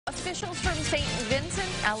Officials from St. Vincent,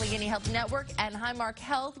 Allegheny Health Network, and Highmark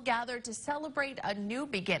Health gathered to celebrate a new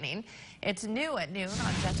beginning. It's new at noon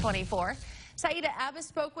on Jet 24. Saida Abbas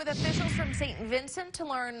spoke with officials from St. Vincent to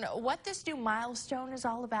learn what this new milestone is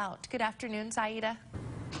all about. Good afternoon, Saida.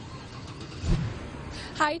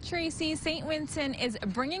 Hi, Tracy. St. Vincent is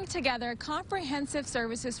bringing together comprehensive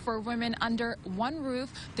services for women under one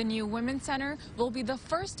roof. The new Women's Center will be the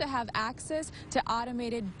first to have access to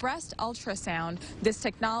automated breast ultrasound. This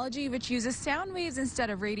technology, which uses sound waves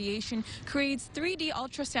instead of radiation, creates 3D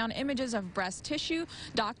ultrasound images of breast tissue.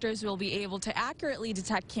 Doctors will be able to accurately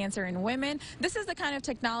detect cancer in women. This is the kind of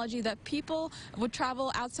technology that people would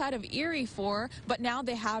travel outside of Erie for, but now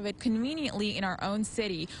they have it conveniently in our own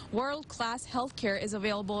city. World-class healthcare is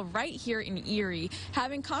available right here in Erie.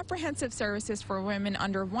 Having comprehensive services for women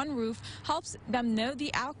under one roof helps them know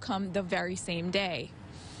the outcome the very same day.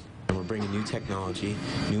 We're bringing new technology,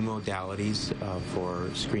 new modalities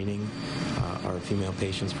for screening our female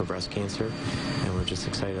patients for breast cancer, and we're just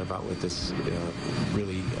excited about what this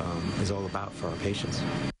really is all about for our patients.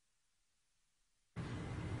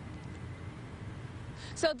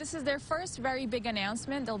 So this is their first very big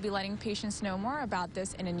announcement. They'll be letting patients know more about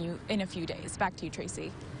this in a few days. Back to you,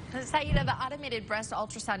 Tracy. Saida, the automated breast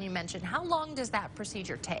ultrasound you mentioned, how long does that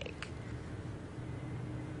procedure take?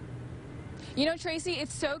 You know, Tracy,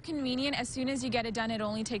 it's so convenient. As soon as you get it done, it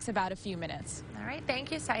only takes about a few minutes. All right.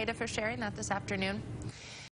 Thank you, Saida, for sharing that this afternoon.